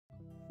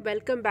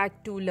Welcome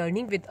back to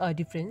Learning with a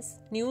Difference,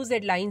 news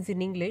headlines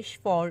in English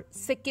for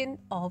 2nd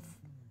of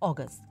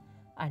August.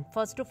 And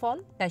first of all,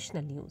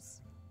 national news.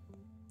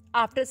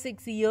 After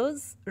 6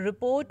 years,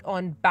 report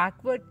on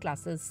backward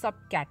classes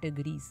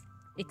subcategories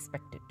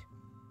expected.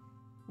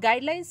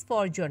 Guidelines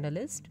for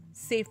journalists,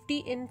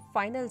 safety in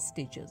final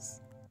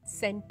stages,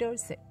 center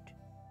set.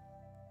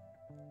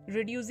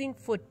 Reducing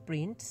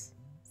footprints,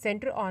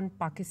 center on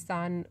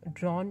Pakistan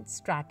drone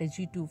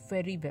strategy to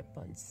ferry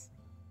weapons.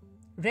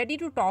 Ready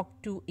to talk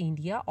to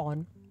India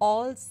on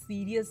all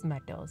serious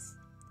matters,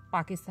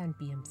 Pakistan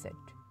PM said.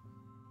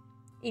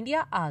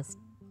 India asked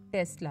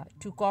Tesla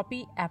to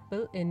copy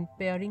Apple in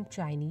pairing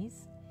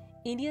Chinese,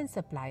 Indian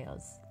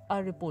suppliers,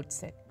 a report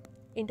said.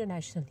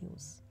 International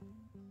news.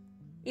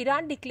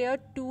 Iran declared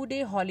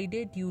 2-day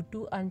holiday due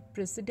to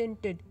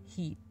unprecedented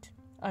heat,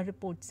 a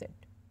report said.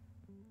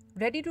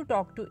 Ready to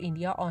talk to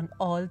India on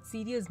all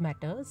serious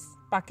matters,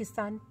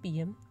 Pakistan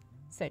PM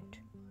said.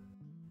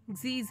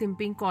 Xi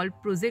Jinping called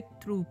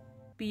project through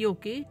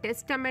POK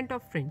testament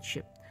of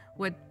friendship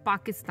with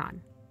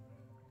Pakistan.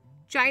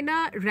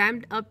 China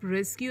ramped up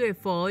rescue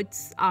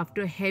efforts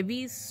after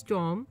heavy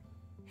storm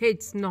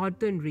hits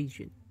northern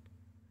region.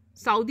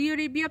 Saudi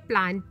Arabia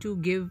planned to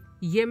give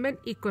Yemen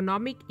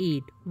economic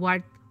aid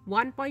worth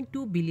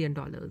 $1.2 billion.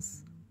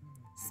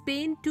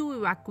 Spain to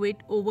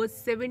evacuate over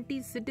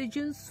 70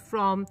 citizens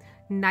from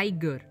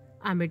Niger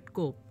amid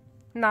COP.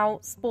 Now,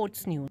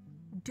 sports news.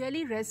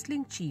 Delhi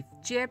wrestling chief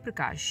Jay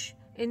Prakash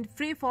in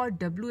fray for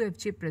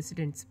WFJ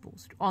president's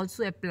post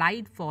also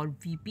applied for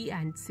VP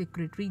and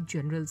Secretary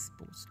General's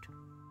post.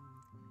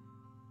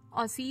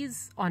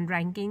 Aussies on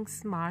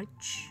rankings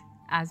march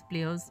as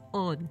players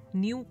earn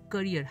new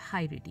career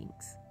high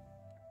ratings.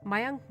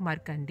 Mayank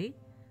Markande,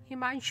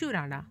 Himanshu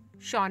Rana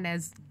shone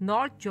as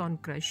North Zone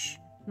Crush,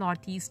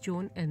 Northeast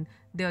Zone in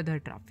the other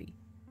trophy.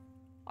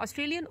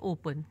 Australian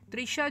Open,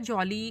 Trisha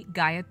Jolie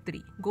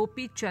Gayatri,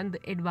 Gopi Chand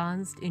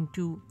advanced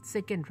into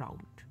second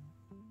round.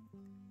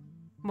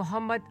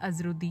 Mohammad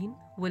Azharuddin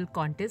will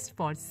contest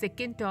for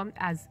second term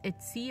as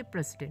HCA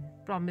president,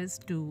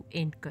 promised to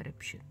end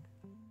corruption.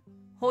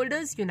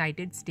 Holders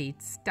United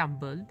States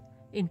stumbled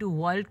into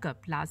World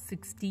Cup last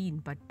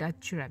 16 but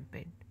Dutch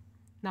rampant.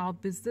 Now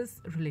business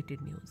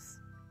related news.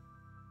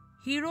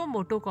 Hero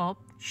MotoCorp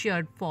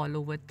share fall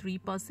over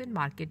 3%,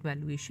 market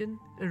valuation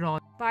raw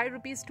by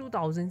Rs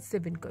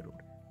 2007 crore.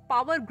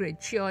 Power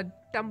Grid share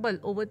tumble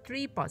over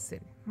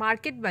 3%,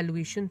 market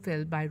valuation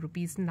fell by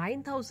Rs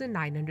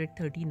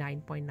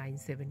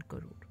 9,939.97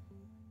 crore.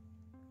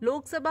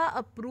 Lok Sabha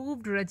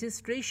approved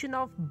registration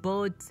of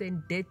births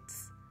and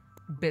deaths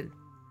bill,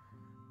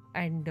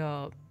 and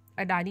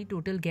Adani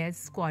Total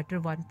Gas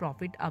Q1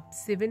 profit up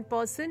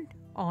 7%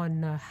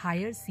 on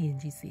higher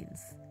CNG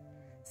sales.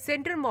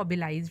 Centre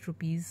mobilized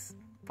Rs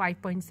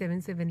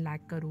 5.77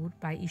 lakh crore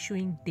by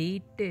issuing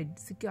dated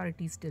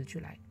securities till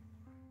July.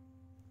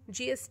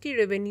 GST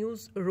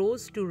revenues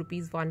rose to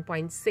Rs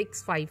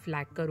 1.65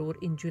 lakh crore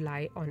in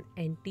July on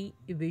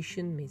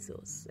anti-evasion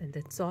measures. And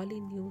that's all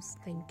in news.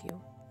 Thank you.